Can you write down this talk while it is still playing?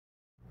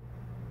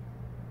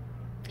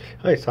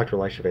Hi, it's Dr.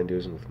 Elisha Van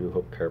Dusen with New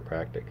Hope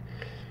Chiropractic.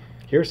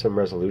 Here are some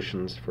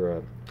resolutions for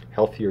a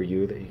healthier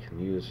you that you can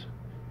use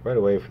right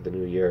away for the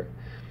new year.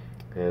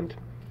 And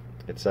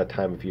it's that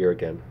time of year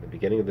again, the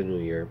beginning of the new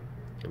year,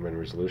 and when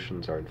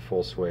resolutions are in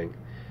full swing.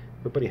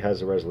 Everybody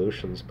has the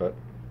resolutions, but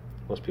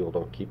most people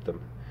don't keep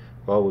them.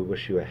 Well, we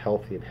wish you a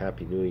healthy and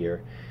happy new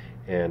year,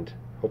 and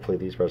hopefully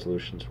these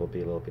resolutions will be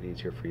a little bit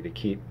easier for you to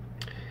keep.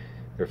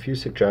 There are a few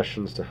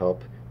suggestions to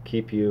help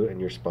keep you and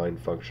your spine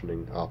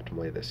functioning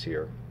optimally this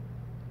year.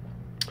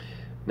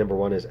 Number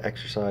one is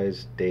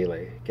exercise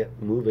daily.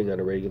 Get moving on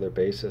a regular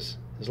basis.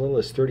 As little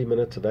as 30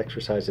 minutes of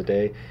exercise a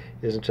day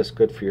isn't just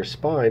good for your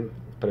spine,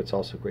 but it's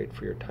also great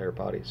for your entire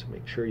body, so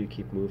make sure you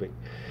keep moving.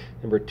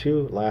 Number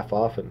two, laugh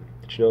often.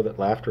 Did you know that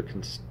laughter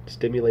can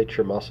stimulate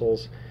your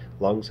muscles,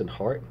 lungs, and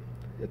heart?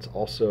 It's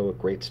also a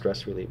great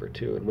stress reliever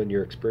too, and when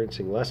you're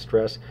experiencing less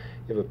stress,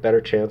 you have a better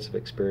chance of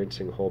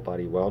experiencing whole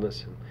body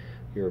wellness, and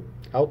your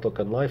outlook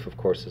on life, of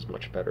course, is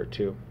much better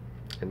too.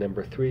 And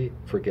number three,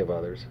 forgive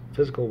others.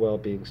 Physical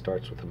well-being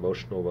starts with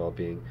emotional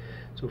well-being.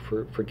 So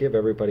forgive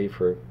everybody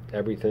for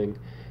everything,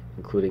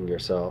 including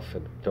yourself,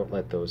 and don't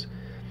let those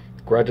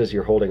grudges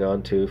you're holding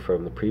on to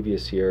from the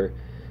previous year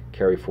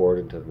carry forward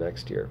into the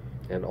next year.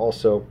 And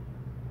also,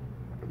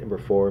 number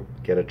four,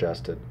 get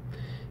adjusted.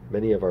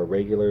 Many of our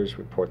regulars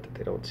report that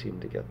they don't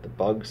seem to get the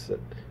bugs that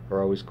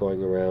are always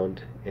going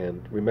around.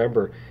 And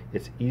remember,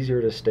 it's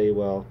easier to stay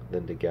well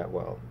than to get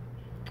well.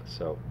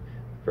 So,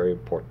 very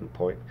important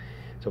point.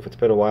 So if it's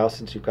been a while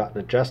since you've gotten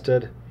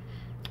adjusted,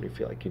 you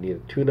feel like you need a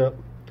tune-up,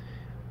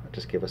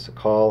 just give us a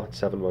call at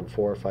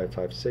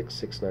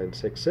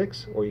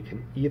 714-556-6966, or you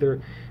can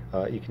either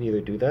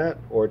do that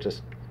or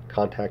just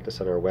contact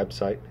us on our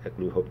website at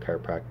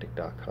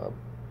newhopechiropractic.com.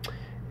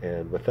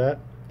 And with that,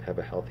 have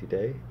a healthy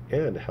day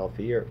and a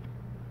healthy year.